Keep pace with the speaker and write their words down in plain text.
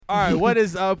All right, what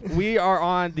is up? We are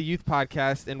on the Youth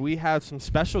Podcast, and we have some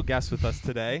special guests with us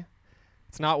today.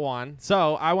 It's not Juan.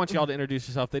 So I want you all to introduce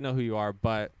yourself. They know who you are,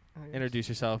 but introduce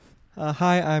yourself.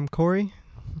 Hi, I'm Cory.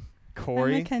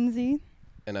 Cory. I'm Mackenzie.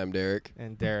 And I'm Derek.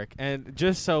 And Derek. And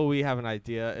just so we have an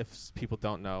idea, if people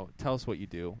don't know, tell us what you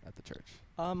do at the church.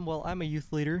 Well, I'm a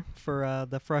youth leader for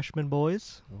the freshman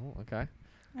boys. Oh, okay.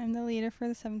 I'm the leader for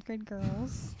the 7th grade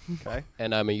girls. Okay.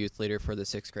 And I'm a youth leader for the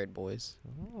 6th grade boys.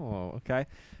 Oh, okay.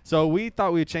 So we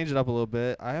thought we'd change it up a little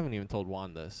bit. I haven't even told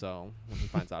Juan this, so when he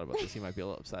finds out about this, he might be a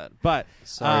little upset. But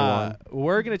Sorry, Juan.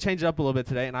 we're going to change it up a little bit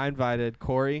today, and I invited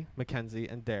Cory, Mackenzie,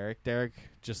 and Derek. Derek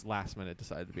just last minute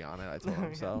decided to be on it, I told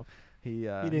him, so he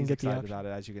didn't he's get the excited option. about it,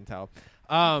 as you can tell.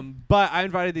 But I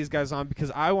invited these guys on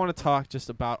because I want to talk just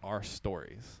about our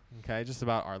stories, okay, just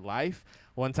about our life.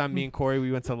 One time, me and Cory, we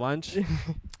went to lunch.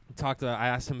 I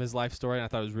asked him his life story, and I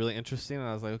thought it was really interesting. And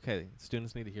I was like, okay,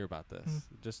 students need to hear about this,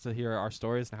 just to hear our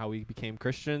stories and how we became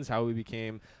Christians, how we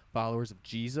became followers of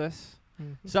Jesus.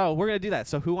 So we're going to do that.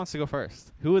 So who wants to go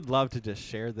first? Who would love to just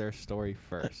share their story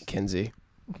first? Kenzie.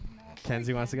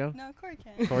 Kenzie wants to go? No, Cory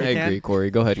can. Cory I can? agree,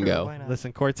 Cory. Go ahead and go. Why not?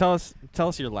 Listen, Cory, tell us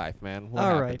your life, man. What All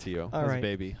happened right. to you All as a right.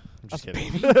 baby? I'm just As a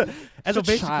kidding. As So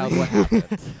a child, what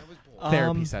happened?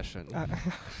 Therapy session.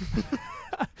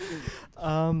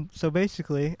 So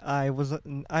basically, I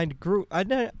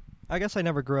guess I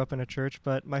never grew up in a church,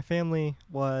 but my family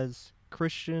was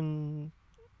Christian-ish.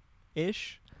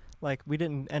 Like, we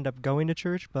didn't end up going to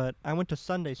church, but I went to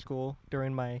Sunday school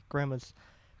during my grandma's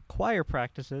choir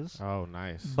practices. Oh,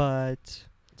 nice. But,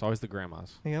 It's always the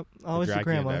grandmas. yep, They always the drag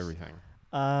you into grandmas. everything.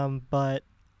 But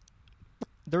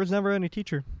there was never any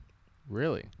teacher.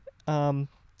 Really?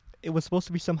 It was supposed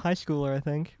to be some high schooler, I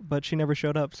think, but she never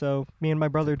showed up. So me and my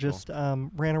brother Typical. just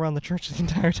ran around the church the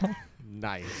entire time.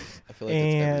 Nice. I feel like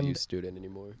it's never And- you student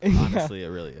anymore. Honestly, it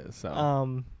really is.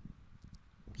 So.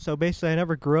 So basically, I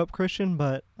never grew up Christian,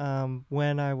 but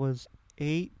when I was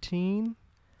 18,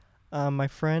 my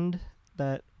friend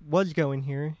that was going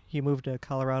here, he moved to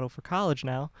Colorado for college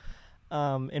now,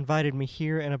 invited me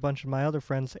here and a bunch of my other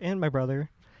friends and my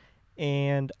brother,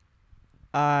 and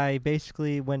I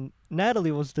basically, when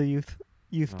Natalie was the youth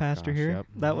Oh, pastor gosh, here, yep.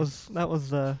 that was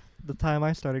the time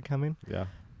I started coming. Yeah.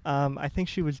 I think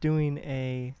she was doing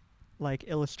a like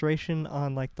illustration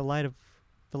on like the light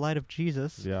of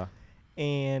Jesus, Yeah.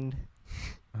 and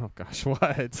Oh gosh,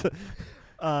 what?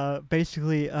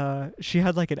 basically she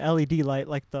had like an LED light,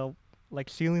 like the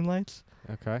ceiling lights,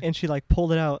 Okay. and she like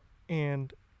pulled it out,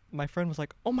 and my friend was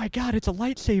like, "Oh my God, it's a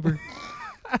lightsaber!"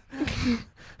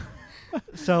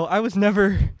 So I was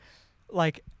never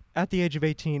like at the age of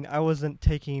 18. I wasn't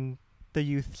taking the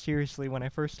youth seriously when I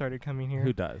first started coming here.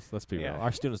 Who does? Let's be Yeah. real.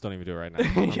 Our students don't even do it right now.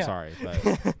 I'm Yeah. sorry, but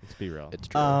let's be real. It's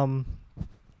true.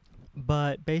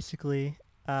 But basically,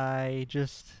 I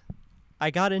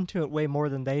got into it way more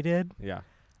than they did. Yeah.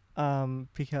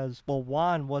 Because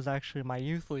Juan was actually my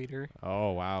youth leader.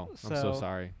 Oh wow. I'm so So-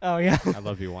 sorry. Oh yeah. I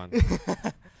love you, Juan.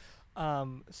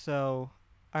 So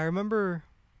I remember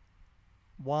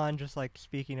Juan just like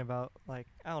speaking about like,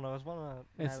 I don't know, it was one of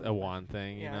It's a Juan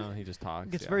thing, you Yeah. know. He just talks.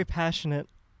 gets yeah. very passionate.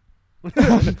 We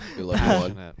love you, Juan.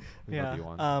 passionate. We Yeah. love you,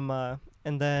 Juan.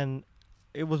 And then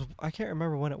it was, I can't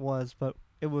remember when it was, but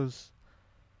it was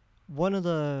one of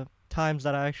the times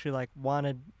that I actually like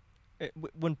wanted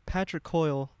when Patrick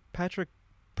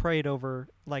prayed over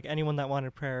like anyone that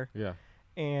wanted prayer, Yeah.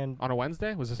 and On a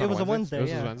Wednesday? Was this it on was a Wednesday. It was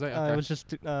Yeah. a Wednesday? Okay. It was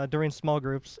just during small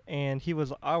groups, and he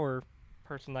was our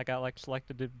person that got like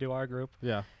selected to do our group.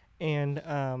 Yeah. And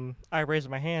I raised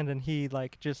my hand, and he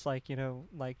just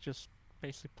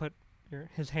basically put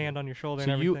his hand on your shoulder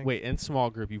So and you everything. in small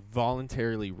group, you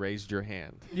voluntarily raised your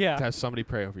hand to Yeah. have somebody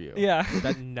pray over you. Yeah.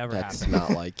 That never That's happens.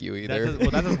 not like you either.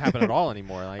 That doesn't happen at all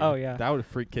anymore. Like, Oh, yeah. That would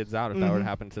freak kids out if that would Mhm.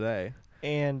 happen today.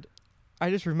 And I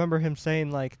just remember him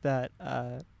saying like that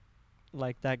God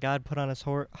put on his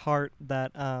heart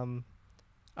that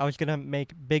I was gonna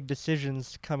make big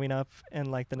decisions coming up in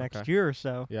like the next Okay. year or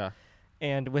so. Yeah.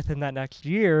 And within that next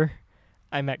year,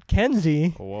 I met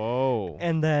Kenzie, Whoa.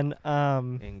 and then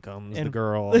In comes the and-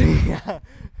 girl. yeah.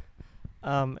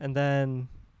 And then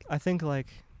I think like,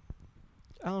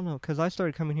 I don't know, 'cause I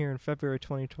started coming here in February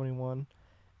 2021,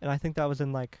 and I think that was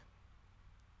in like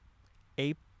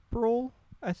April,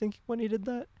 I think, when he did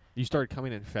that. You started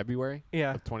coming in February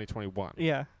Yeah. of 2021.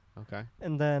 Yeah. Okay.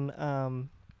 And then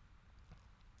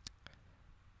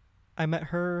I met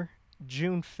her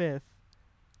June 5th.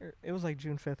 It was like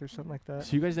June 5th or something like that.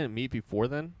 So you guys didn't meet before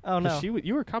then? Oh, 'Cause no.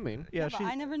 you were coming. Yeah, but she.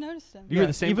 I never noticed him. You were Yeah,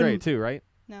 the same even- grade too, right?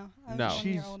 No, I was No. 1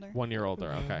 year She's older. 1 year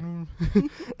older.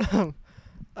 Okay.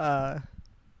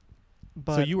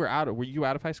 But So you were out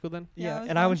of high school then? yeah,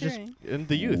 and I was just In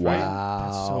the youth, right?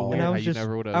 That's so Wow. weird. and I how was you just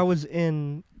never would've. I was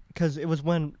in because it was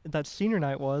when that senior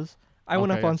night was. I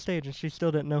went up Okay. on stage and she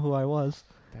still didn't know who I was.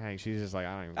 Dang, she's just like,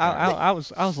 I don't even. I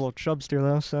was a little chubster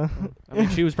though, so I mean,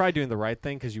 she was probably doing the right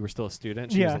thing because you were still a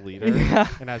student. She was a leader, Yeah.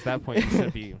 and at that point, you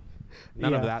should be.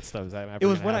 None of Yeah. that stuff is ever. It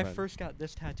was gonna when I happen. first got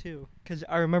this tattoo because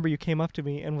I remember you came up to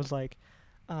me and was like,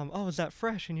 "Oh, is that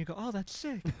fresh?" And you go, "Oh, that's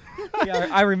sick." Yeah,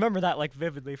 I remember that like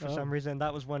vividly for Oh. some reason.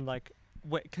 That was when like,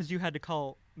 because you had to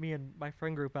call me and my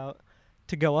friend group out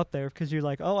to go up there because you're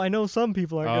like, "Oh, I know some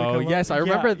people are gonna Oh come yes, up." I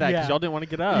remember Yeah, that because yeah. y'all didn't want to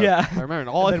get up. Yeah. I remember. And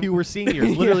all And of then- you were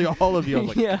seniors. Literally all of you. I was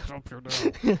like, Yeah. jump here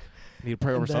now. Need to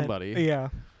pray over And then- somebody. Yeah.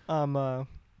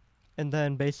 And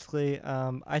then basically,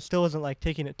 I still wasn't like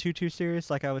taking it too serious.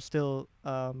 Like I was still,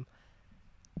 I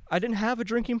didn't have a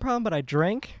drinking problem, but I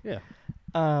drank. Yeah.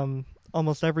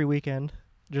 Almost every weekend,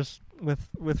 just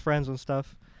with friends and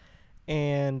stuff.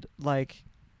 And like,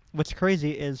 what's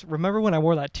crazy is, remember when I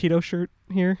wore that Tito shirt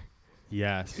here?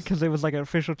 Yes. Because it was like an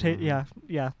official Mhm.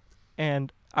 yeah.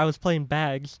 And I was playing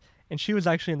bags, and she was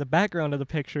actually in the background of the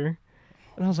picture.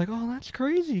 And I was like, oh, that's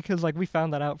crazy, because like we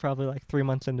found that out probably like 3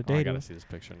 months into Oh, I dating. gotta see this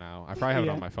picture now. I probably have it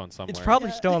Yeah. on my phone somewhere. It's probably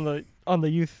Yeah. still on the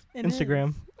youth It Instagram,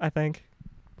 is. I think.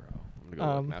 Bro, I'm gonna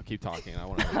go look now. Keep talking. I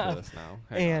want to look at this now.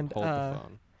 Hang And, on. Hold the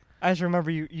phone. I just remember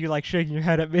you like shaking your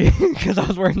head at me because I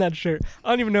was wearing that shirt. I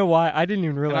don't even know why. I didn't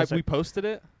even And realize we it. posted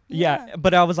it. Yeah,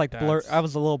 but I was like blur. That's- I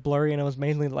was a little blurry, and it was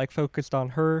mainly like focused on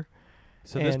her.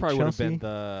 So this And probably would have been Chelsea.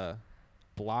 the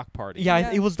block party. Yeah,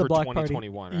 Yeah. it was the for block party.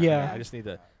 2021. Right? Yeah. I just need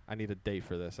I need a date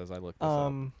for this as I look this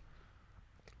up.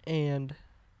 And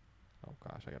Oh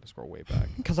gosh, I got to scroll way back.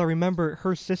 because I remember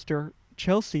her sister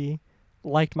Chelsea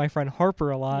liked my friend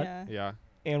Harper a lot Yeah. Yeah.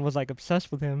 and was like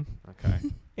obsessed with him. Okay.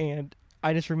 And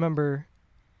I just remember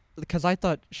because I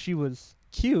thought she was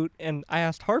cute, and I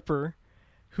asked Harper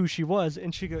who she was,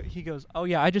 and he goes, "Oh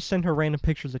yeah, I just send her random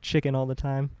pictures of chicken all the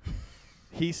time."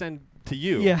 He sent to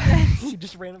you. Yeah, he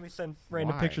just randomly sends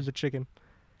random Why? pictures of chicken.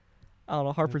 I don't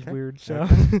know. Harper's Okay. weird, so.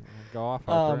 Okay. Go off,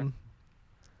 Harper.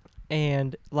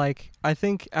 And like I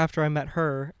think after I met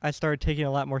her, I started taking it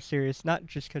a lot more serious. Not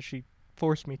just because she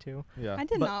forced me to. Yeah. I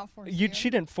did But not force you. She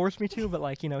didn't force me to, but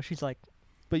like she's like,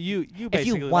 But you If you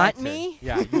basically want liked her. me?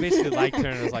 Yeah, you basically liked her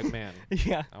and was like, man,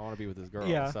 yeah, I want to be with this girl.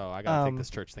 Yeah. So I gotta take Um, this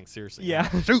church thing seriously. yeah,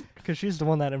 because she's the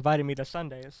one that invited me to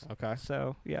Sundays. Okay.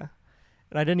 So yeah,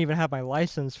 and I didn't even have my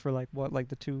license for like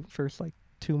the first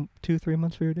 2-3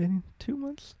 months we were dating. 2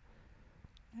 months.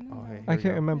 I don't Oh, know. hey, I Here we can't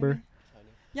go. remember.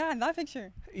 Yeah, that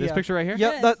picture. This yeah. picture right here.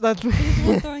 Yep, Yes. that's He's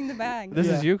the one throwing the bag. This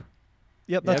is Yeah. you.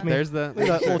 yep, that's Yep, me. There's the Look at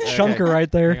that little Okay. chunker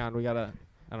right there. Hang on, we gotta.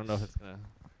 I don't know if it's gonna.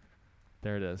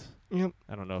 There it is. Yep.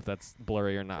 I don't know if that's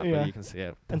blurry or not, Yeah. but you can see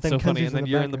it. And That's then so funny. Kenzie's And then in the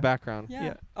you're in the background.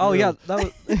 Yeah. Oh yeah,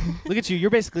 Really? that was. Look at you. You're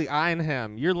basically eyeing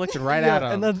him. You're looking right yeah, at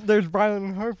him. and then there's Brian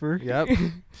and Harper. Yep.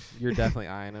 You're definitely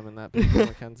eyeing him in that picture,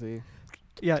 Mackenzie.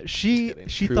 Yeah, she kidding.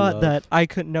 she True thought love. that I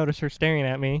couldn't notice her staring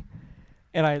at me,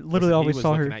 and I literally Listen, he always was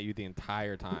saw looking her. at you the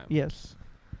entire time. Yes.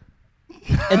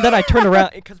 And then I turned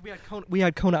around because we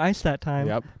had Kona Ice that time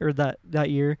Yep. or that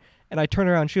year, and I turned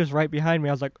around. She was right behind me.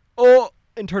 I was like, oh,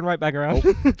 and turned right back around.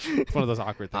 It's one of those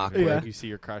awkward things where Yeah. like, you see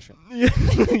your crush and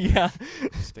yeah.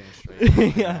 staying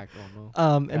straight. Yeah. Act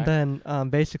normal. And then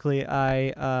basically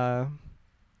I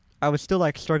was still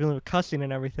like struggling with cussing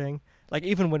and everything. Like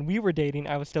even when we were dating,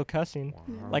 I was still cussing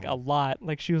like a lot.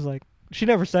 Like she was like, she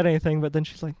never said anything, but then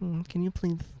she's like, can you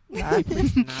please not?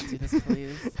 please not do this,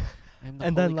 please.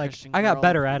 And then like I got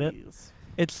better at it.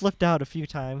 It slipped out a few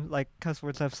times. Like cuss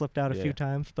words have slipped out a Yeah. few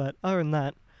times, but other than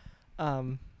that,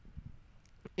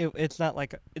 it's not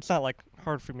like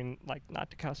hard for me like not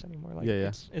to cuss anymore. Like Yeah,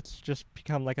 yeah. it's just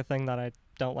become like a thing that I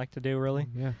don't like to do really.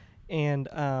 Yeah. And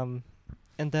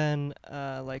then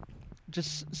like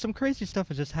just some crazy stuff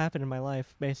has just happened in my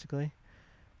life basically.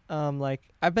 Like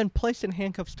I've been placed in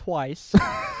handcuffs twice.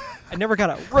 I never got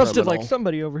arrested like Criminal.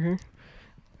 somebody over here.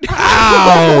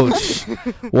 Ouch!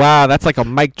 Wow, that's like a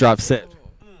mic drop sit.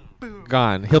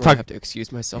 Gone. He'll I talk. have to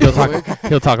excuse myself. He'll real talk. quick.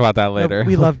 He'll talk about that later.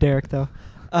 We love Derek though.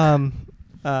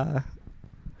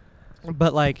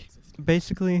 But like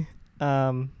basically,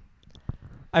 I've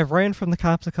ran from the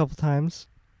cops a couple times,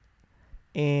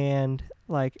 and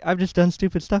like I've just done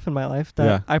stupid stuff in my life that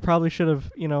Yeah. I probably should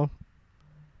have,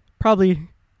 probably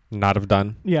not have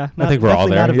done. yeah. I think we're all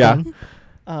definitely not there, have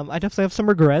done. I definitely have some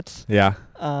regrets. Yeah.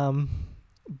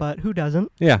 but who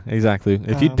doesn't? Yeah, exactly.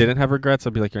 If you Um, didn't have regrets,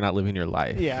 I'd be like, you're not living your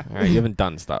life. Yeah. All right, you haven't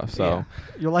done stuff. So Yeah.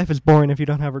 Your life is boring if you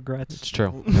don't have regrets. it's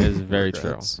true. It is very true.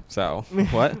 Regrets. So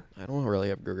what? I don't really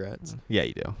have regrets. Yeah,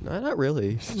 you do. No, not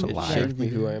really. Such a It liar. shaped me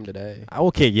who I am today.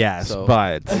 Okay, yes, So,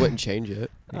 but I wouldn't change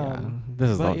it. yeah, this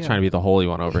is but not yeah. trying to be the holy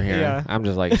one over here. Yeah. I'm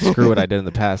just like, screw what I did in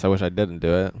the past. I wish I didn't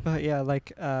do it. But yeah,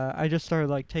 like I just started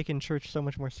like taking church so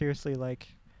much more seriously.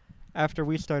 Like after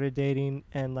we started dating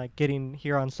and like getting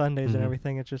here on Sundays Mhm. and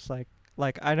everything, it's just like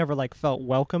I never like felt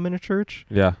welcome in a church.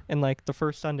 Yeah, And like the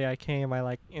first Sunday I came, I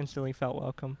like instantly felt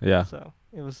welcome. yeah, So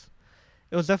it was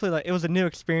definitely like it was a new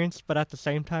experience, but at the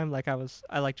same time, like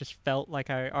I like just felt like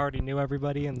I already knew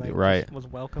everybody and like Right. just was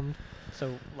welcomed,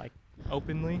 so like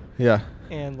openly, yeah.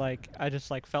 and like I just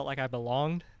like felt like I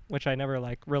belonged, which I never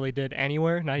like really did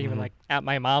anywhere, not even Mhm. like at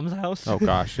my mom's house. Oh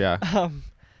gosh, yeah.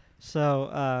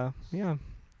 So yeah,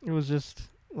 it was just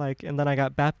like, and then I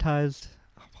got baptized.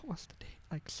 Oh, what was the date?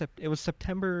 Like it was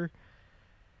September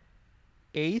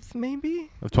 8th, maybe.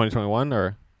 Of 2021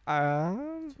 or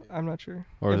I'm not sure.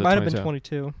 Or it was it might have been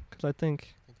 22? 22 because I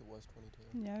think I think it was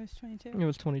 22. Yeah, I was 22. it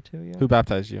was 22. Yeah. who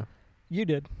baptized you? You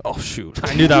did. Oh shoot,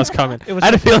 I knew that was coming. It was I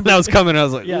had a feeling that was coming. I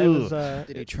was like, Yeah, it ooh. was.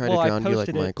 Did he try well, to I ground you like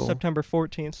posted it Michael? September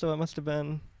 14th, so it must have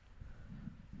been.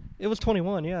 It was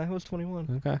 21. Yeah, it was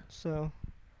 21. Okay. So,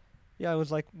 yeah, it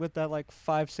was like with that like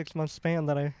 5-6 month span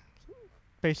that I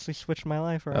basically switched my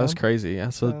life around. That was crazy. Yeah.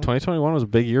 So So- 2021 was a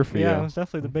big year for you. Yeah, it was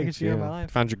definitely the Good biggest for year of you. my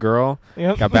life. Found your girl.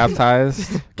 Yep. Got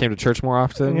baptized. Came to church more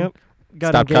often. Yep. Got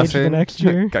Stopped engaged cussing. the next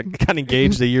year. got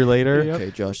engaged a year later. Yep.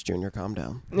 Okay, Josh Jr., calm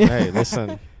down. Hey,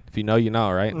 listen. If you know, you know,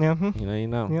 right? Yeah. mhm. You know, you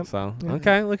know. Yep. So Yeah.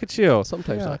 okay, look at you.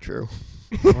 Sometimes Yeah. not true.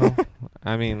 Well,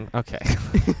 I mean, okay.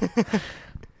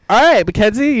 All right,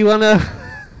 Mackenzie, you wanna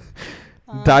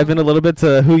dive in a little bit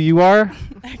to who you are?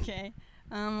 Okay.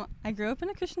 I grew up in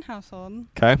a Christian household.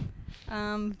 Okay.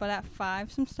 But at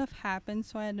 5, some stuff happened,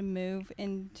 so I had to move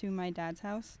into my dad's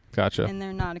house. Gotcha. And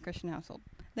they're not a Christian household.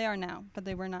 They are now, but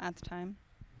they were not at the time.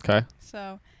 Okay.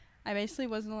 So I basically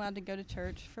wasn't allowed to go to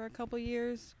church for a couple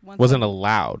years. Wasn't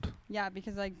allowed. Yeah,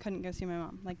 because I couldn't go see my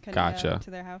mom. Like, couldn't Gotcha. go to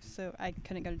their house, so I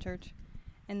couldn't go to church.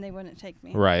 And they wouldn't take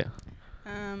me. Right.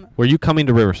 Um, Were you coming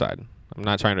to Riverside? I'm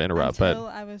not trying to interrupt, until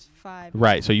but I was 5.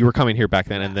 right. So you were coming here back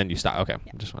then, and Yeah. then you stopped. Okay.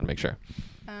 Yeah. Just want to make sure.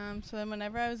 So then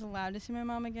whenever I was allowed to see my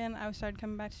mom again, I started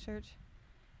coming back to church.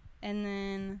 And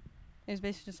then it was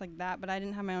basically just like that, but I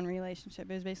didn't have my own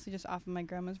relationship. It was basically just off of my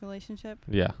grandma's relationship.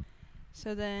 Yeah.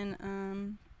 So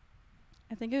then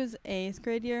I think it was 8th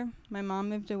grade year. My mom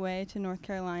moved away to North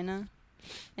Carolina,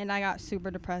 and I got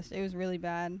super depressed. It was really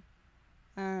bad.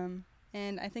 And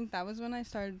I think that was when I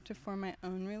started to form my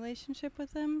own relationship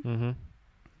with him. Mm-hmm.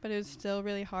 But it was still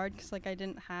really hard because, like, I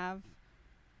didn't have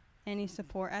any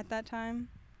support at that time.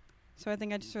 So I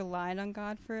think I just relied on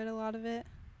God for it, a lot of it.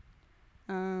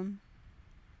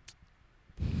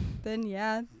 Then,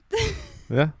 yeah.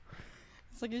 Yeah.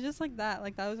 It's like, it's just like that.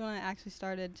 Like, that was when I actually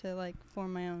started to, like,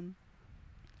 form my own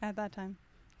at that time.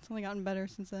 It's only gotten better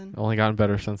since then. Only gotten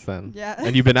better since then. Yeah.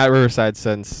 And you've been at Riverside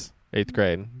since 8th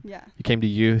grade. Yeah. You came to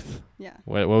youth. Yeah.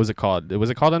 What was it called? Was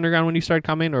it called Underground when you started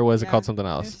coming, or was it Yeah, called something It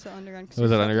was else? still underground. 'cause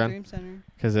Was we it still had the underground? Dream Center.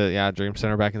 Because Dream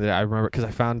Center back in the day, I remember because I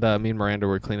found me and Miranda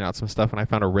were cleaning out some stuff, and I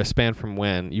found a wristband from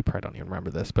when you probably don't even remember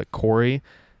this, but Cory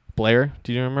Blair.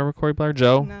 Do you remember Cory Blair?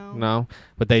 Joe? No.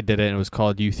 But they did it, and it was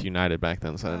called Youth United back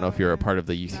then. So I don't know if you were a yeah. part of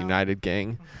the Youth No. United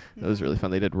gang. It was really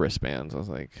fun. They did wristbands. I was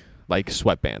like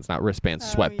sweatbands, not wristbands,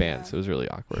 Oh, sweatbands. yeah. It was really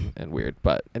awkward and weird.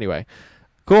 But anyway,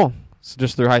 cool. So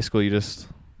just through high school, you just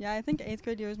Yeah, I think 8th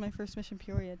grade year was my first mission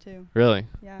Peoria, too. really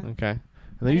Yeah. okay. And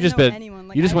I then you didn't just know been anyone.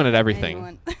 Like, you just I went didn't at know everything.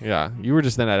 anyone. Yeah, you were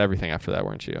just then at everything after that,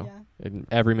 weren't you? Yeah. In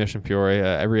every Mission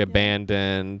Peoria, every Yeah.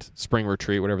 abandoned spring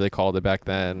retreat, whatever they called it back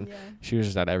then. Yeah. She was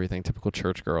just at everything. Typical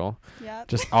church girl. Yeah.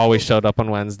 Just always showed up on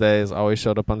Wednesdays. Always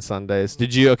showed up on Sundays.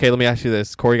 Did you? Okay, let me ask you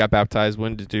this. Cory got baptized.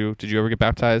 When did you ever get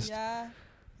baptized? Yeah.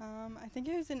 I think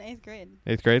it was in 8th grade.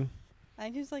 8th grade I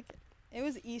think it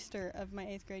was Easter of my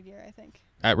 8th grade year, I think.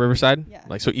 at Riverside. Yeah.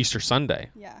 Like so, Easter Sunday.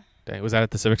 Yeah. Dang, was that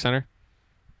at the Civic Center?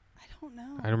 I don't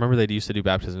know. I remember they used to do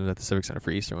baptisms at the Civic Center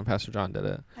for Easter when Pastor John did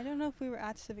it. I don't know if we were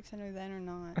at Civic Center then or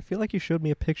not. I feel like you showed me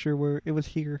a picture where it was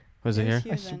here. Was it here?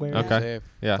 I swear. Okay. I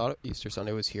Yeah. thought Easter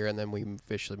Sunday was here, and then we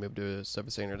officially moved to a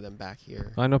Civic Center, then back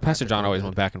here. Well, I know Pastor After John always COVID.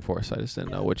 went back and forth, so I just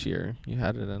didn't know Yeah. which year you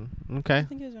had it in. I Okay.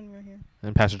 think it was when we were here.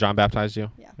 And Pastor John baptized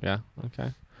you? Yeah. Yeah.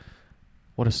 Okay.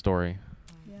 What a story.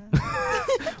 Yeah.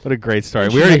 What a great story.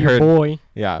 And We she already met your heard. boy.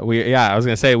 Yeah, I was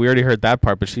gonna say we already heard that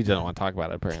part, but she didn't want to talk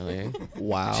about it. Apparently,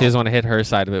 Wow. she doesn't want to hit her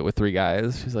side of it with 3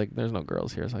 guys. She's like, "There's no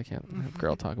girls here, so I can't have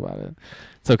girl talk about it."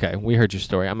 It's okay. We heard your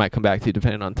story. I might come back to you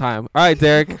depending on time. All right,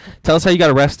 Derek, tell us how you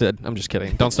got arrested. I'm just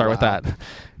kidding. Don't start with Wow. that.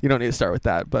 You don't need to start with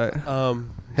that, but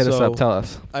hit us so up. Tell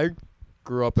us. I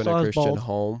grew up in So I a was Christian bald.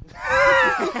 home.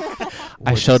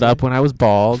 I showed up when I was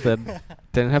bald and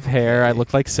didn't have hair. I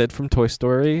looked like Sid from Toy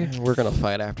Story. We're gonna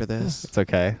fight after this. It's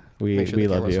okay. Make sure We the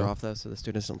love cameras you. are off though, so the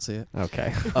students don't see it.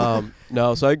 Okay.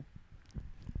 No, so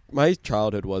my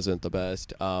childhood wasn't the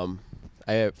best. I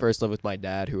at first lived with my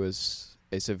dad, who was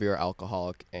a severe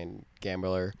alcoholic and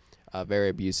gambler, very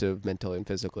abusive mentally and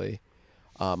physically.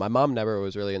 My mom never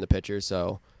was really in the picture,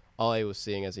 so all I was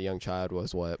seeing as a young child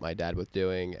was what my dad was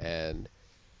doing. And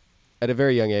at a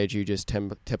very young age, you just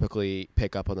typically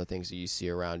pick up on the things that you see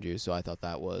around you. So I thought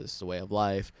that was the way of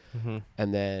life. Mm-hmm.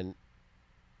 And then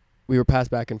we were passed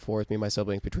back and forth, me and my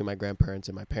siblings, between my grandparents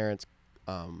and my parents,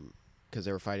 because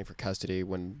they were fighting for custody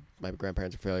when my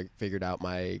grandparents figured out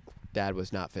my dad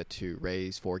was not fit to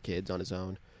raise 4 kids on his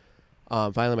own.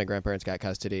 Finally, my grandparents got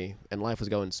custody, and life was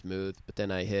going smooth. But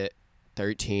then I hit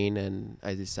 13, and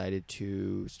I decided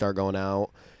to start going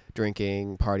out,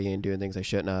 drinking, partying, doing things I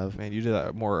shouldn't have. Man, you did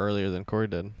that more earlier than Cory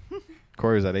did.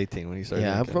 Cory was at 18 when he started. Yeah,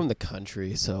 I'm drinking. from the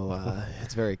country, so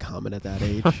it's very common at that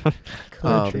age.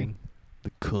 Country.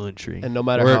 The country. And no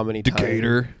matter We're how many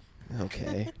Decatur. times...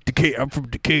 Okay. I'm from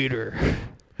Decatur.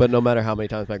 But no matter how many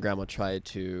times my grandma tried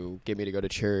to get me to go to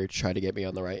church, tried to get me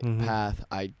on the right Mhm. path,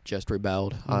 I just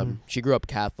rebelled. Mhm. She grew up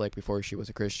Catholic before she was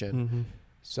a Christian. Mm-hmm.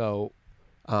 So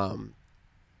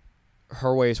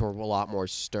her ways were a lot more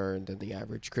stern than the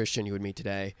average Christian you would meet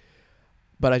today.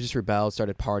 But I just rebelled,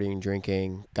 started partying,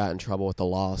 drinking, got in trouble with the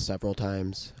law several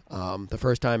times. The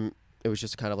first time, it was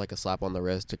just kind of like a slap on the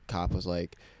wrist. The cop was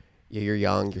like, yeah, you're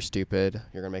young, you're stupid,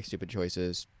 you're going to make stupid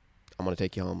choices. I'm going to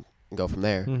take you home and go from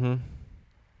there. Mm-hmm.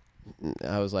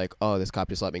 I was like, oh, this cop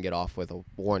just let me get off with a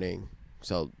warning,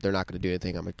 so they're not going to do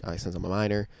anything since I'm a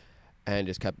minor. And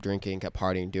just kept drinking, kept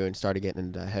partying, started getting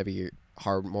into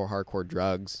more hardcore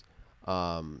drugs.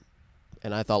 And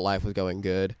I thought life was going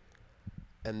good.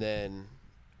 And then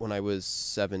when I was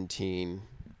 17,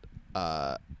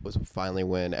 was finally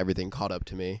when everything caught up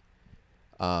to me.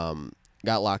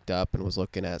 Got locked up and was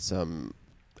looking at some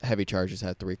heavy charges,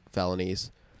 had 3 felonies.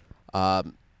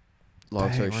 Long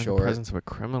story we're in the short, presence of a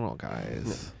criminal,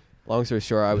 guys. long story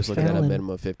short, I was looking at a Felon.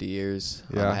 minimum of 50 years.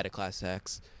 Yeah. I had a class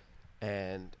X,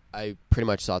 and I pretty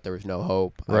much thought there was no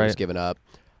hope. I was Right. giving up.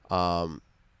 But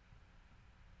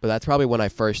that's probably when I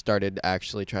first started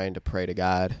actually trying to pray to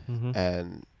God. Mm-hmm.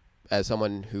 And as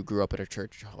someone who grew up in a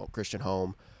Christian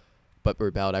home, but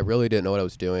rebelled, I really didn't know what I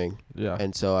was doing. Yeah.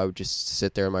 And so I would just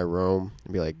sit there in my room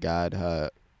and be like, God,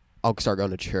 I'll start going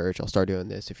to church. I'll start doing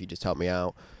this if you just help me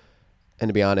out. And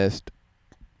to be honest,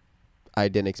 I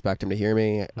didn't expect him to hear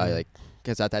me. Mhm.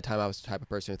 Because at that time I was the type of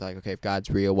person who's like, okay, if God's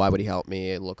real, why would he help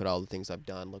me? Look at all the things I've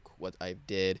done. Look what I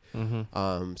did.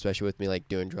 Mm-hmm. Especially with me like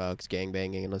doing drugs,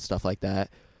 gangbanging, and stuff like that.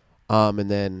 And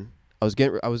then I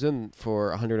was in for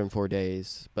 104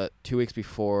 days, but 2 weeks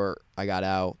before I got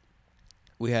out,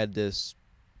 we had this.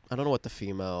 I don't know what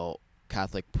the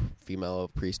Catholic female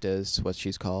priest is. What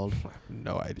she's called.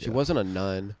 No idea. She wasn't a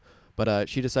nun, but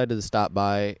she decided to stop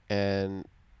by, and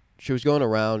she was going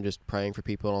around just praying for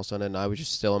people, and all of a sudden I was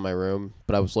just still in my room,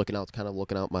 but I was looking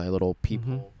out my little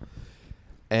peephole.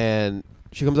 And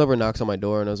she comes over and knocks on my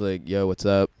door, and I was like, yo, what's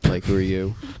up? Like, who are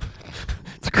you?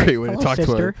 It's a great way Hello, to talk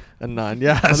sister. to a nun.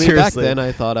 Yeah, I mean, seriously. back then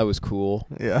I thought I was cool.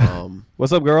 Yeah.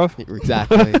 What's up, girl?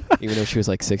 Exactly. Even though she was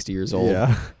like 60 years old.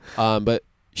 Yeah. But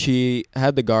she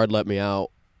had the guard let me out,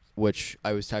 which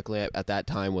I was technically at that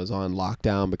time was on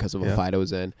lockdown because of a Yeah. fight I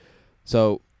was in.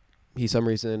 So he, some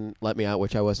reason, let me out,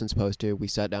 which I wasn't supposed to. We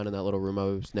sat down in that little room I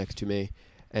was next to me,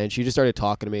 and she just started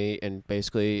talking to me, and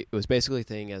it was basically a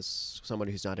thing as someone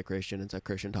who's not a Christian, it's a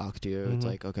Christian talks to you. It's Mhm.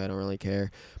 like, okay, I don't really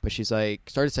care. But she's like,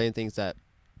 started saying things that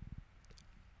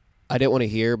I didn't want to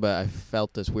hear, but I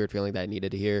felt this weird feeling that I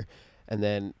needed to hear. And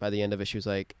then by the end of it, she was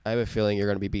like, I have a feeling you're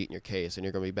going to be beating your case, and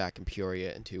you're going to be back in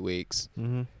Peoria in 2 weeks.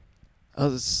 Mm-hmm. I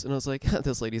was like,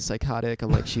 this lady's psychotic. I'm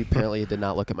like, she apparently did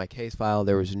not look at my case file.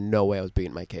 There was no way I was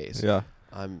beating my case. Yeah.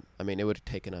 I mean, it would have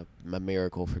taken a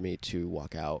miracle for me to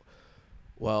walk out.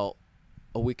 Well,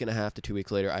 a week and a half to 2 weeks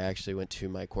later, I actually went to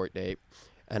my court date,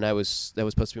 and that was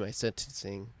supposed to be my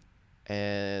sentencing,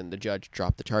 and the judge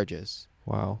dropped the charges.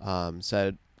 Wow.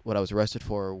 Said what I was arrested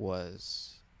for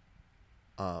was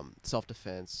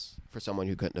self-defense for someone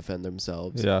who couldn't defend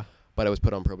themselves. Yeah. But I was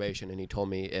put on probation, and he told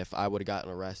me if I would have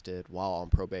gotten arrested while on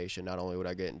probation, not only would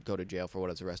I go to jail for what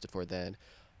I was arrested for then,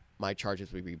 my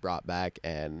charges would be brought back,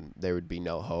 and there would be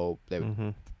no hope. They would Mm-hmm.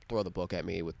 throw the book at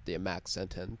me with the max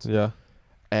sentence. Yeah.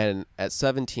 And at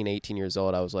 17, 18 years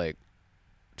old, I was like,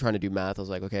 trying to do math. I was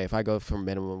like, okay, if I go from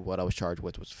minimum what I was charged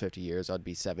with was 50 years, I'd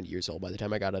be 70 years old by the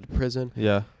time I got out of prison.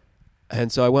 Yeah.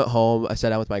 And so I went home. I sat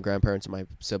down with my grandparents and my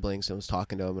siblings and was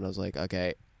talking to them. And I was like,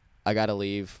 okay, I got to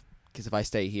leave because if I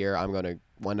stay here, I'm going to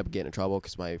wind up getting in trouble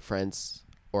because my friends,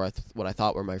 or what I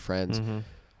thought were my friends,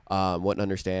 wouldn't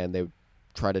understand. They would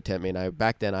try to tempt me. And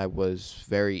back then I was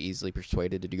very easily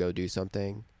persuaded to go do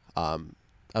something.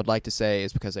 I'd like to say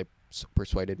it's because they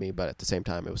persuaded me, but at the same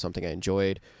time, it was something I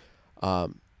enjoyed.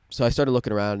 So I started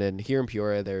looking around, and here in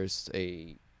Peoria, there's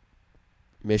a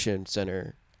mission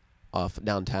center off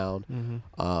downtown.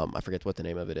 I forget what the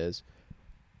name of it is,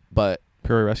 but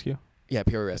Peoria Rescue. Yeah,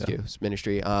 Peoria Rescue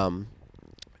Ministry.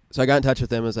 So I got in touch with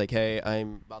them. I was like, hey,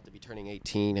 I'm about to be turning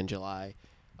 18 in July.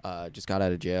 Just got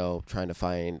out of jail, trying to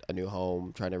find a new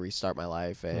home, trying to restart my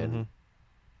life, and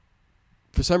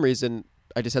for some reason,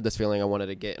 I just had this feeling I wanted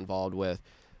to get involved with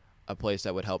a place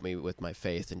that would help me with my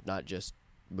faith and not just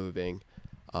moving.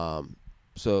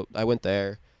 So I went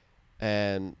there,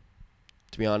 and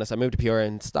to be honest, I moved to Peoria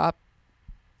and stopped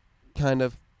kind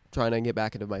of trying to get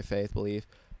back into my faith belief.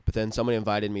 But then somebody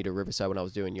invited me to Riverside when I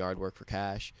was doing yard work for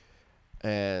cash,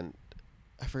 and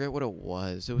I forget what it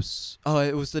was. It was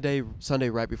the Sunday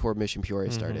right before Mission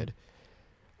Peoria started.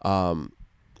 And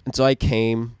so I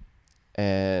came,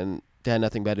 and I had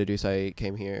nothing better to do, so I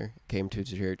came to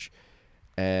the church,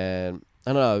 and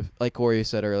I don't know, like Cory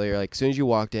said earlier, like as soon as you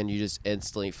walked in, you just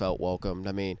instantly felt welcomed.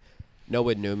 I mean, no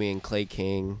one knew me, and Clay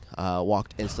King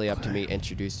walked instantly up to me,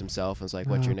 introduced himself, and was like,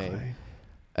 "What's your name?"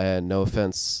 And no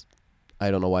offense, I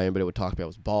don't know why anybody would talk to me. I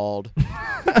was bald.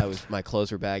 My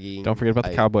clothes were baggy. Don't forget about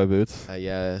the cowboy boots.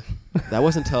 Yeah, that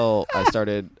wasn't until I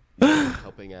started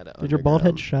helping at it. Did your bald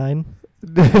head shine?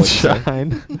 Did it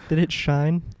shine? Did it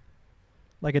shine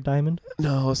like a diamond?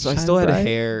 No, so I Shine still had bright?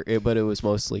 hair, but it was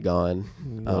mostly gone.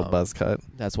 Little buzz cut.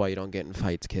 That's why you don't get in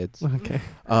fights, kids. Okay.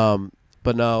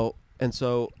 But no, and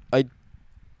so I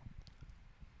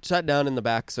sat down in the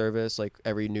back service like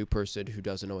every new person who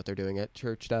doesn't know what they're doing at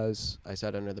church does. I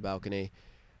sat under the balcony,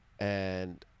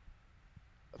 and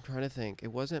I'm trying to think.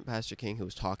 It wasn't Pastor King who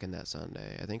was talking that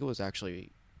Sunday. I think it was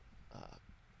actually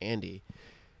Andy,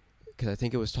 because I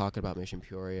think it was talking about Mission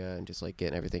Peoria and just like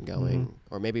getting everything going.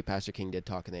 Or maybe Pastor King did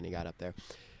talk, and then he got up there.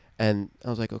 And I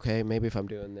was like, okay, maybe if I'm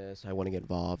doing this, I want to get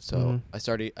involved. So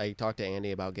I talked to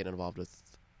Andy about getting involved with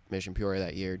Mission Peoria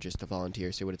that year just to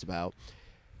volunteer, see what it's about.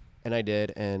 And I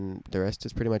did, and the rest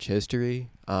is pretty much history.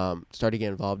 Started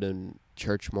getting involved in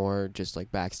church more, just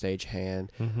like backstage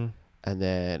hand. And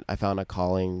then I found a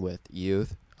calling with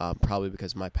youth, probably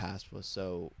because my past was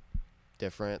so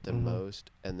different than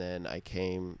most. And then I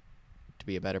came to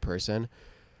be a better person.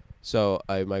 So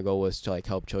my goal was to like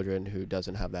help children who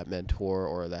doesn't have that mentor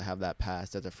or that have that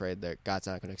past that's afraid that God's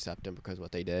not going to accept them because of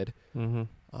what they did.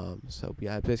 So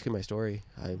yeah, basically my story.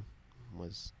 I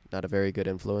was not a very good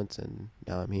influence, and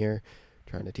now I'm here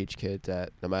trying to teach kids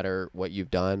that no matter what you've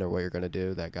done or what you're going to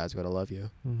do, that God's going to love you.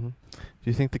 Do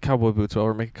you think the cowboy boots will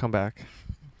ever make a comeback?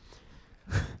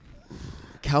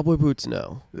 Cowboy boots,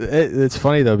 no. It's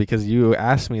funny though, because you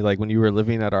asked me, like when you were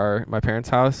living at my parents'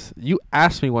 house, you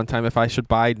asked me one time if I should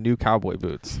buy new cowboy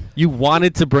boots. You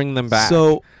wanted to bring them back.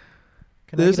 So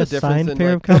Can I there's get a a difference signed in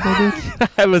pair like, of cowboy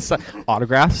boots? I was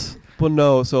autographs. well,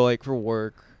 no. So like for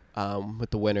work, with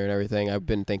the winter and everything, I've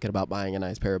been thinking about buying a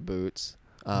nice pair of boots.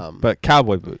 But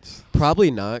cowboy boots.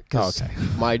 Probably not, because okay.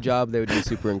 my job, they would be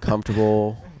super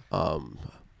uncomfortable. I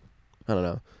don't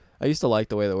know. I used to like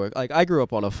the way they work. Like I grew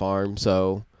up on a farm,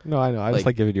 so No, I know. I just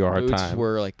like giving you a hard boots time.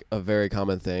 were like a very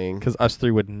common thing. Because us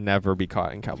three would never be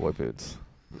caught in cowboy boots.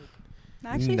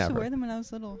 I actually used Never. to wear them when I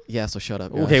was little. Yeah, so shut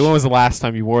up. Okay, Josh. when was the last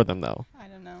time you wore them though? I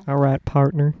don't know. All right,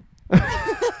 partner.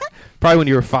 Probably when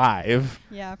you were 5.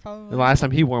 Yeah, probably. The last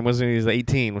time he wore them was when he was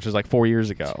 18, which was like 4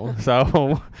 years ago.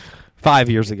 So 5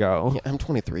 years ago. Yeah, I'm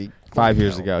 23. 5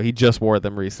 years ago. He just wore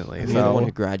them recently. You're the one So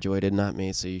who graduated, not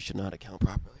me, so you should not account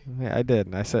properly. yeah, I did.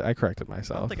 And I corrected I don't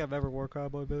myself. think I've ever wore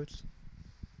cowboy boots.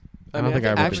 I don't think I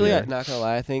ever did actually, either. I'm not gonna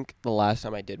lie. I think the last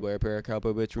time I did wear a pair of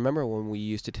cowboy boots, remember when we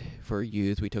used to for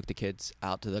youth, we took the kids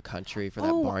out to the country for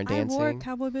that barn dancing. I wore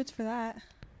cowboy boots for that.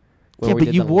 When Yeah, we but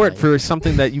did you the wore it line. for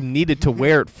something that you needed to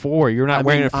wear it for. You're not I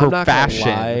wearing mean, it I'm for not gonna fashion.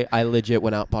 lie, I legit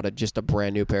went out and bought just a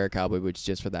brand new pair of cowboy boots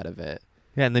just for that event.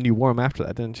 Yeah, and then you wore them after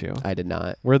that, didn't you? I did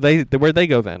not. Where'd they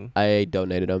go then? I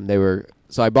donated them. They were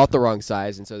so I bought the wrong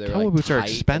size, and so they were Cowboy like boots are tight,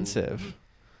 and expensive.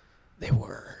 They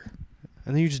were.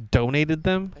 And then you just donated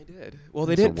them? I did. Well,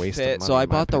 they That's a didn't waste of fit, so money, I in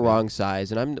my bought the opinion. wrong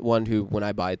size. And I'm the one who, when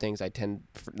I buy things, I tend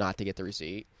not to get the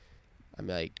receipt. I'm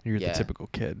like, You're yeah. the typical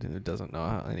kid who doesn't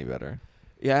know any better.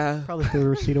 Yeah. Probably threw the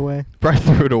receipt away. Probably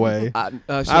threw it away. So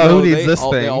Oh, who needs this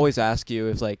They thing? always ask you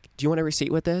if like, do you want a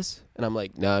receipt with this? And I'm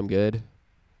like, no, I'm good.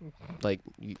 Like,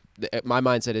 my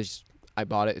mindset is, I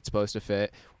bought it. It's supposed to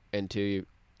fit. And two,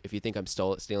 if you think I'm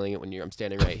stealing it when I'm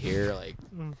standing right here, like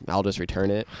I'll just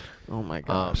return it. Oh my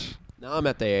gosh. Now I'm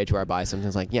at the age where I buy something.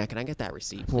 It's like, yeah, can I get that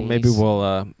receipt, please? Well, maybe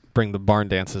we'll bring the barn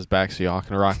dances back so y'all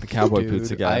can rock the cowboy boots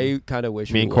Dude, again. I kind of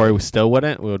wish Me and Cory still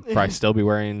wouldn't. We would probably still be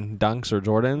wearing Dunks or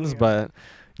Jordans, but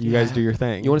you guys do your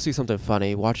thing. You want to see something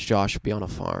funny? Watch Josh be on a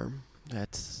farm.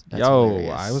 That's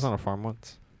hilarious. I was on a farm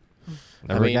once.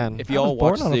 Never again. If you all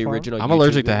watch the original, I'm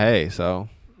allergic to hay, so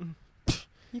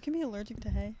You can be allergic to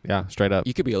hay. yeah, straight up.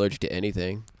 you could be allergic to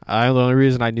anything. The only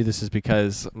reason I knew this is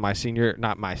because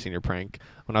not my senior prank.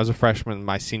 When I was a freshman,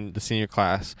 the senior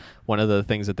class, one of the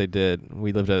things that they did,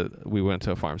 we went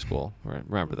to a farm school.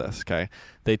 Remember this, okay?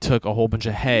 They took a whole bunch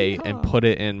of hay and put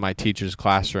it in my teacher's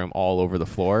classroom all over the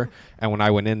floor. And when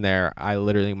I went in there,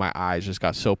 my eyes just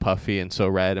got so puffy and so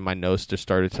red, and my nose just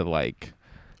started to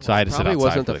so I had to sit outside. Probably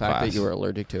wasn't for the fact class. that you were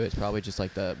allergic to it. It's probably just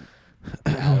like the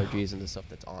allergies and the stuff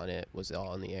that's on it was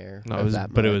all in the air. No, it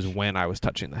was when I was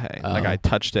touching the hay. Like I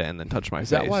touched it and then touched my face. Is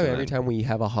that why every time we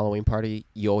have a Halloween party,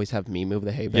 you always have me move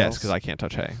the hay bales? Yes, because I can't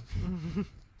touch hay.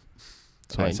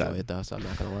 That's what I enjoy said. it though, so I'm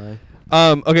not gonna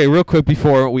lie. Okay, real quick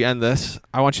before we end this,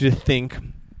 I want you to think.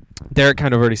 Derek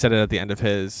kind of already said it at the end of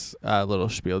his little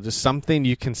spiel. Just something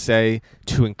you can say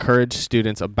to encourage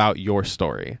students about your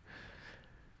story.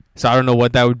 So I don't know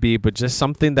what that would be, but just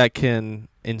something that can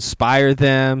inspire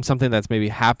them, something that's maybe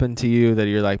happened to you that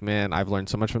you're like, man, I've learned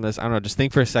so much from this. I don't know. Just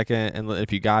think for a second, and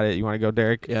if you got it, you want to go,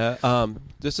 Derek? Yeah.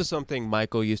 This is something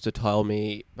Michael used to tell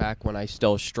me back when I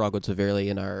still struggled severely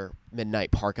in our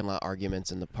midnight parking lot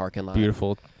arguments in the parking lot.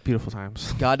 Beautiful, beautiful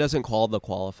times. God doesn't call the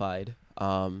qualified.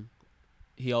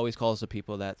 He always calls the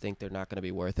people that think they're not going to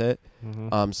be worth it.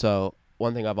 Mm-hmm. So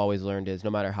one thing I've always learned is no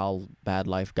matter how bad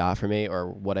life got for me or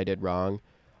what I did wrong,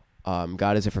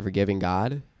 God is a forgiving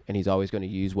God, and he's always going to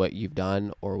use what you've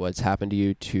done or what's happened to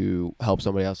you to help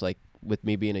somebody else. Like with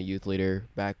me being a youth leader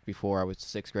back before I was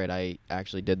 6th grade, I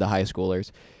actually did the high schoolers,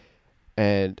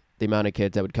 and the amount of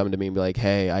kids that would come to me and be like,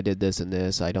 hey, I did this and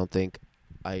this. I don't think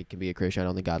I can be a Christian. I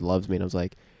don't think God loves me. And I was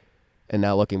like, and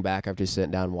now looking back, I've just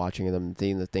sitting down watching them and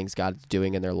seeing the things God's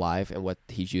doing in their life and what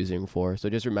he's using them for. So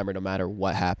just remember, no matter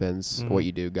what happens, what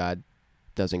you do, God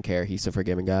doesn't care. He's a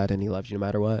forgiving God, and he loves you no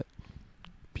matter what.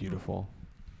 Beautiful.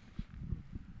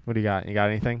 What do you got? You got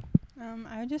anything?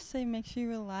 I would just say make sure you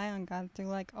rely on God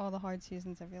through all the hard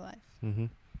seasons of your life. Mm-hmm.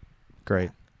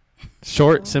 Great.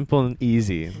 Short, simple, and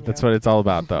easy. That's what it's all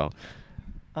about, though.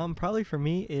 Probably for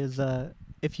me is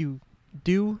if you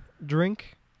do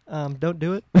drink, don't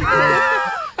do it.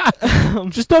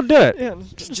 Just don't do it. Yeah,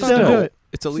 Just don't do it.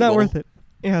 It's It's illegal. not worth it.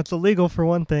 Yeah, it's illegal for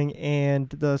one thing, and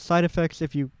the side effects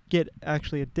if you get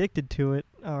actually addicted to it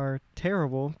are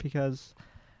terrible because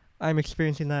I'm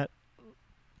experiencing that.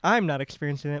 I'm not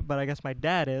experiencing it, but I guess my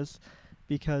dad is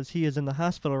because he is in the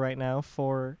hospital right now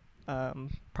for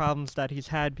problems that he's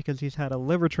had because he's had a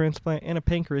liver transplant and a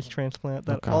pancreas transplant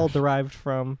that all derived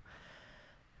from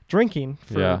drinking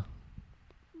for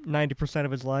 90%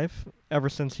 of his life, ever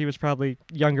since he was probably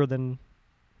younger than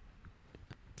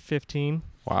 15.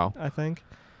 Wow. I think.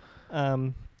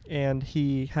 And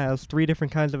he has 3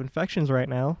 different kinds of infections right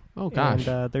now. Oh gosh.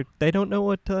 And they don't know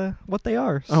what they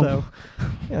are. Oh. So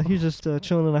yeah, he's just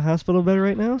chilling in a hospital bed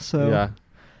right now. So yeah.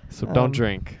 So don't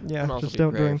drink. Yeah, And also just be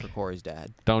don't praying drink. for Cory's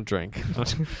dad. Don't drink.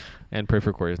 And pray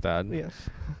for Cory's dad. Yes.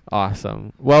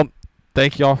 Awesome. Well,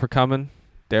 thank you all for coming.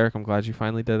 Derek, I'm glad you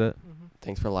finally did it.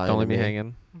 Thanks for lying. Don't to leave me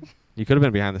hanging. You could have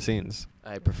been behind the scenes.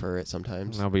 I prefer it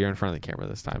sometimes. No, but you're in front of the camera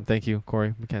this time. Thank you,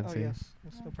 Cory, Mackenzie. Oh yes,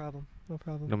 no problem. No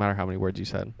problem. No matter how many words you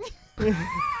said.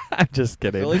 I'm just I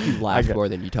kidding. feel like you laughed more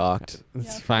than you talked.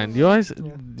 It's Yeah, fine. probably.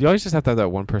 You always just have to have that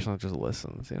one person that just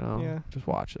listens, you know? Yeah. Just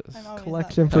watches. I'm always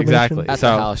Collects that person. information. Exactly. At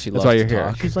So, the house, she that's loves why to you're here.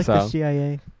 talk. She's like So, the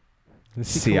CIA. The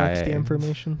She CIA. collects the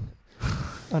information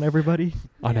on everybody.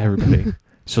 On everybody.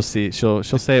 She'll say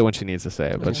it when she needs to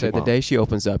say it, but she The won't. day she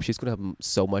opens up, she's gonna have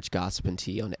so much gossip and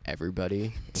tea on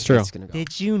everybody. It's true. Gonna go.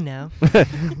 Did you know?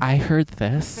 I heard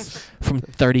this from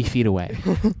 30 feet away.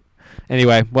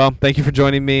 Anyway, well, thank you for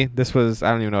joining me. This was,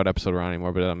 I don't even know what episode we're on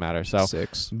anymore, but it doesn't matter. So,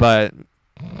 6. but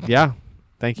yeah,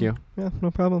 thank you. Yeah,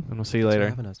 no problem. And we'll see you Thanks for later.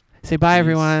 having us. Say bye, Peace.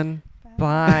 everyone.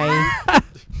 Bye.